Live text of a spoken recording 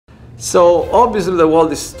So obviously the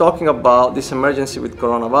world is talking about this emergency with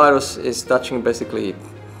coronavirus is touching basically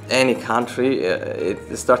any country.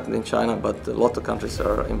 It started in China, but a lot of countries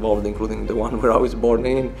are involved, including the one where I was born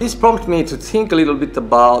in. This prompted me to think a little bit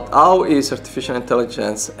about how is artificial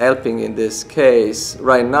intelligence helping in this case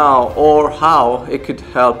right now, or how it could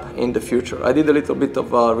help in the future. I did a little bit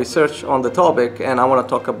of research on the topic, and I want to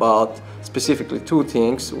talk about specifically two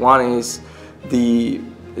things. One is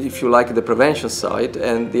if you like, the prevention side,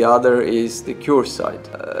 and the other is the cure side.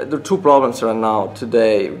 There are two problems right now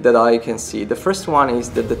today that I can see. The first one is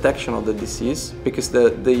the detection of the disease, because the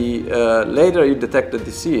later you detect the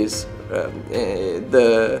disease,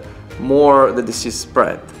 the more the disease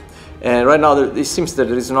spread. And right now it seems that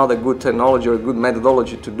there is not a good technology or a good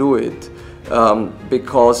methodology to do it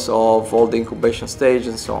because of all the incubation stage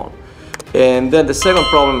and so on. And then the second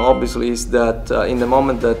problem obviously is that in the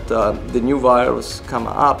moment that the new virus come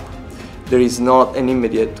up, there is not an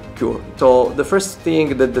immediate cure. So the first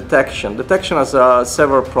thing, the detection. Detection has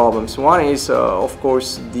several problems. One is of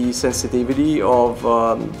course the sensitivity of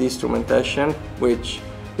the instrumentation, which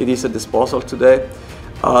it is at disposal today.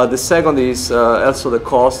 The second is also the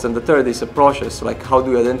cost, and the third is the process, like how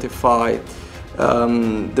do you identify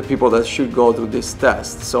the people that should go through this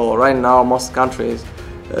test. So right now most countries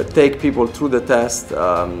take people through the test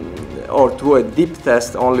or through a deep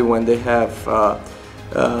test only when they have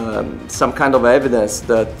some kind of evidence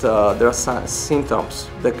that there are some symptoms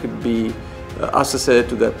that could be associated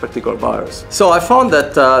to that particular virus. So I found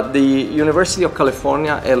that the University of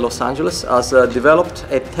California at Los Angeles has developed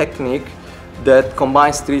a technique that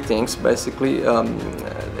combines three things basically.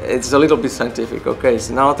 It's a little bit scientific, okay? It's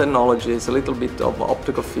nanotechnology, it's a little bit of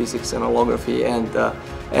optical physics and holography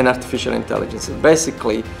and artificial intelligence. And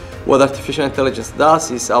basically, what artificial intelligence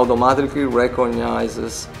does is automatically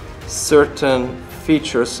recognizes certain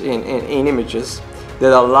features in images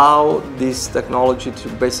that allow this technology to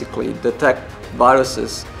basically detect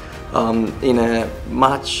viruses in a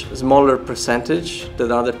much smaller percentage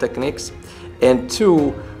than other techniques, and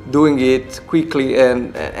two, doing it quickly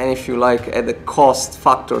and if you like at a cost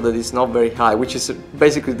factor that is not very high, which is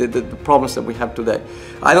basically the problems that we have today.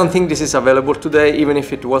 I don't think this is available today. Even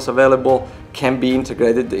if it was available, can be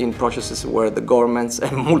integrated in processes where the governments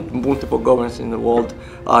and multiple governments in the world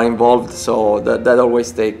are involved, so that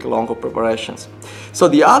always take longer preparations. So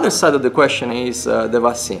the other side of the question is the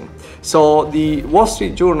vaccine. So the Wall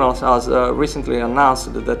Street Journal has recently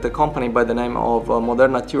announced that the company by the name of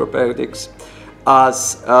Moderna Therapeutics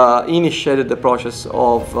has initiated the process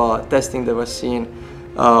of testing the vaccine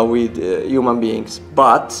with human beings,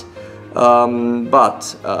 but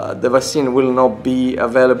the vaccine will not be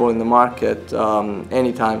available in the market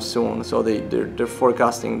anytime soon. So they're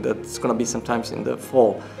forecasting that it's going to be sometimes in the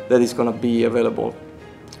fall that it's going to be available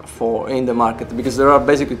in the market, because there are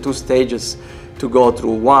basically two stages to go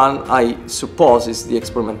through. One, I suppose, is the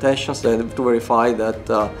experimentations to verify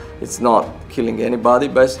that it's not killing anybody,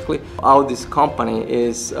 basically. How this company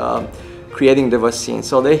is creating the vaccine.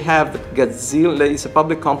 So they have gazillion, it's a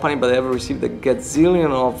public company, but they have received a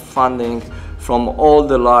gazillion of funding from all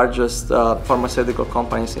the largest pharmaceutical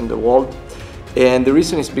companies in the world. And the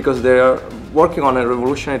reason is because they are working on a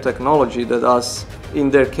revolutionary technology that has,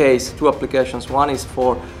 in their case, two applications. One is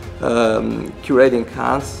for curating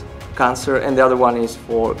cancer, and the other one is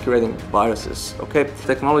for curating viruses. Okay, the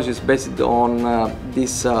technology is based on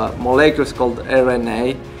these molecules called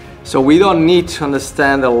RNA. So we don't need to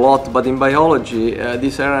understand a lot, but in biology,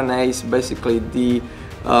 this RNA is basically the,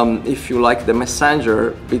 if you like, the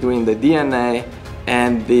messenger between the DNA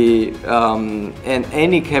and and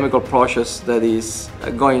any chemical process that is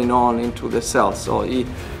going on into the cell. So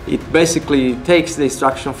it basically takes the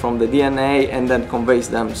instruction from the DNA and then conveys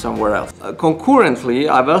them somewhere else. Concurrently,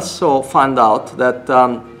 I've also found out that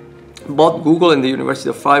both Google and the University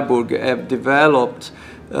of Freiburg have developed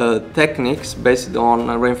techniques based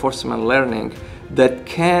on reinforcement learning that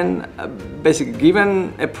can, basically,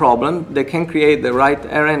 given a problem, they can create the right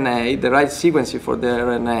RNA, the right sequence for the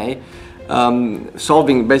RNA,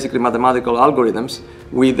 solving basically mathematical algorithms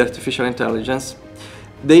with artificial intelligence.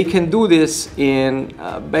 They can do this in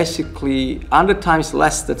basically 100 times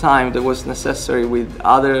less the time that was necessary with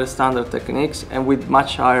other standard techniques and with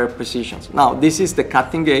much higher precision. Now, this is the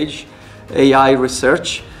cutting edge AI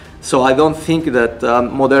research, so I don't think that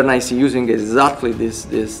Moderna is using exactly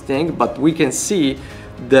this thing, but we can see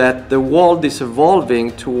that the world is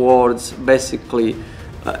evolving towards basically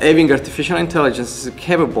having artificial intelligence is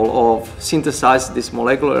capable of synthesizing this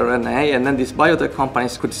molecular RNA, and then these biotech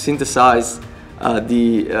companies could synthesize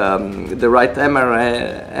the right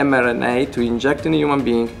mRNA to inject in a human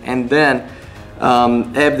being, and then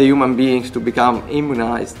have the human beings to become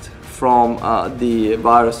immunized from the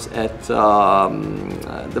virus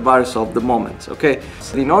the virus of the moment. Okay,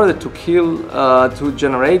 so in order to to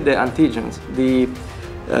generate the antigens,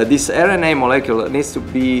 this RNA molecule needs to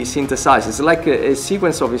be synthesized. It's like a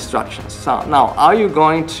sequence of instructions. So now, are you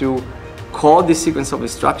going to code this sequence of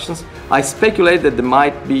instructions? I speculate that they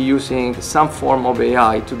might be using some form of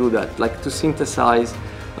AI to do that, like to synthesize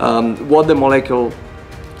what the molecule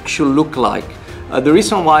should look like. The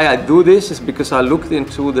reason why I do this is because I looked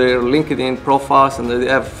into their LinkedIn profiles, and they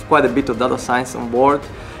have quite a bit of data science on board.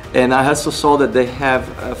 And I also saw that they have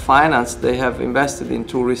they have invested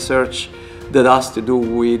into research that has to do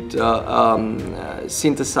with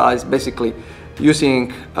synthesize, basically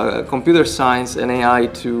using computer science and AI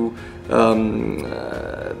to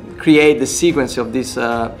create the sequence of this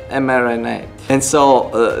mRNA. And so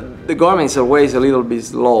the government is always a little bit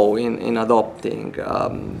slow in adopting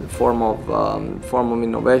form of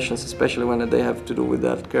innovations, especially when they have to do with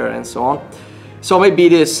healthcare and so on. So maybe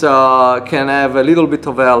this can have a little bit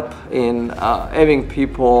of help in having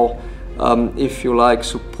people, if you like,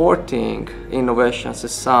 supporting innovations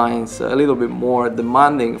and science a little bit more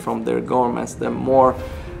demanding from their governments, the more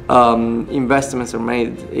investments are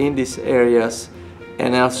made in these areas,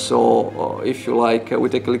 and also, if you like, we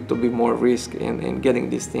take a little bit more risk in getting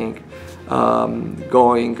this thing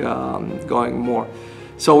going more.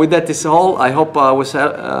 So with that is all. I hope I was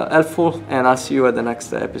helpful, and I'll see you at the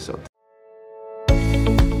next episode.